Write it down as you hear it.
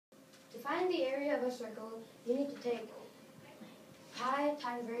find the area of a circle, you need to take pi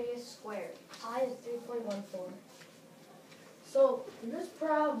times radius squared. Pi is 3.14. So in this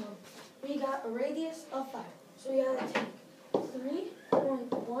problem, we got a radius of 5. So we gotta take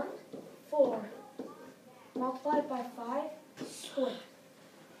 3.14 multiplied by 5 squared.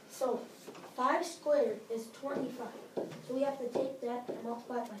 So 5 squared is 25. So we have to take that and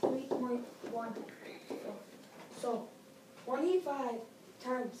multiply it by 3.14. So 25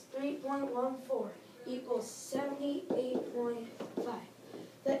 times 3.14 equals 78.5.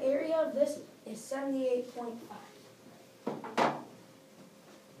 The area of this is 78.5.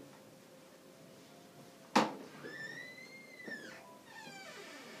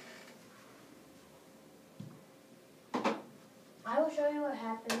 I will show you what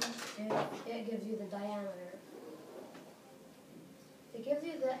happens if it gives you the diameter. If it gives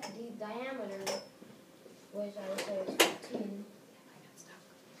you the diameter, which I would say is 15,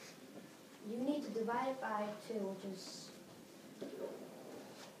 you need to divide it by 2, which is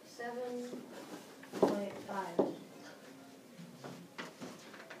 7.5.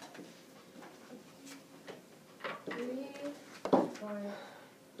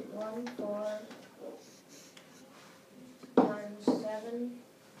 Times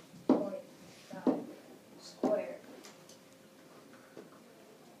 7.5 squared.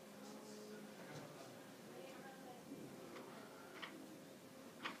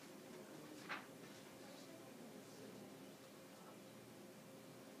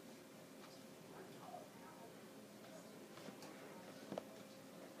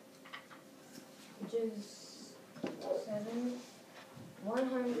 Which is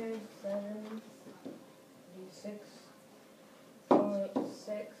 176.625.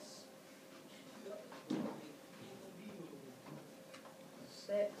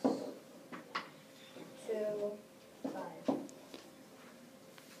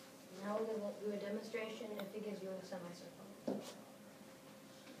 Now we're going to do a demonstration if it gives you a semicircle.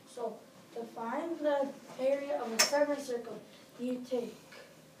 So to find the area of a semicircle, you take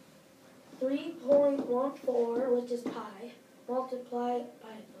 3.14, which is pi, multiply it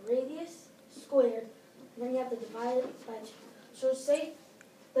by the radius squared, and then you have to divide it by 2. So say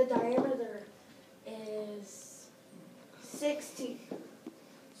the diameter is 16.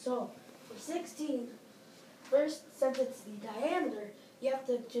 So for 16, first, since it's the diameter, you have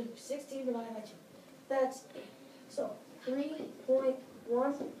to do 16 divided by 2. That's 8. So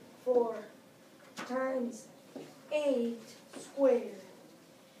 3.14 times 8 squared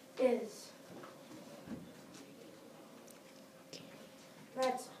is,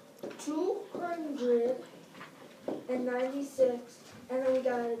 that's 296, and then we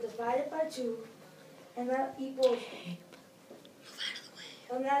gotta divide it by 2, and that equals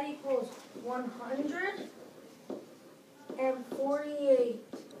 148.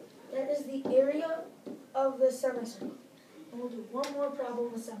 That is the area of the semicircle. And we'll do one more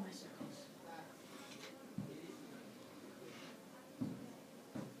problem with semicircles.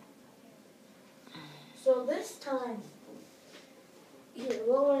 So this time, here,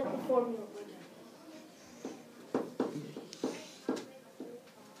 we'll learn the formula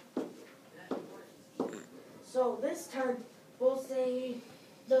again. So this time, we'll say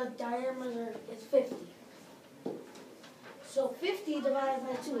the diameter is 50. So 50 divided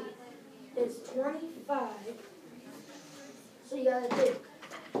by 2 is 25. So you gotta take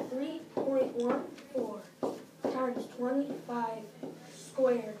 3.14 times 25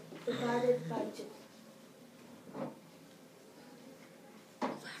 squared divided by 2.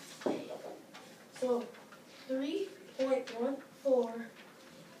 So 3.14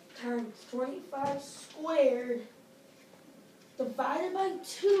 times 25 squared divided by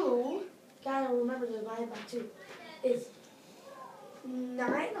 2, gotta remember to divide by 2, is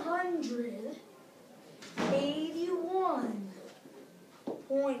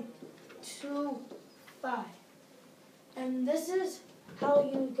 981.25. And this is how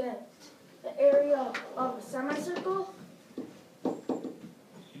you get the area of a semicircle.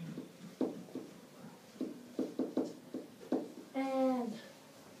 And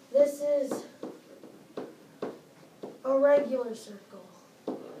this is a regular circle.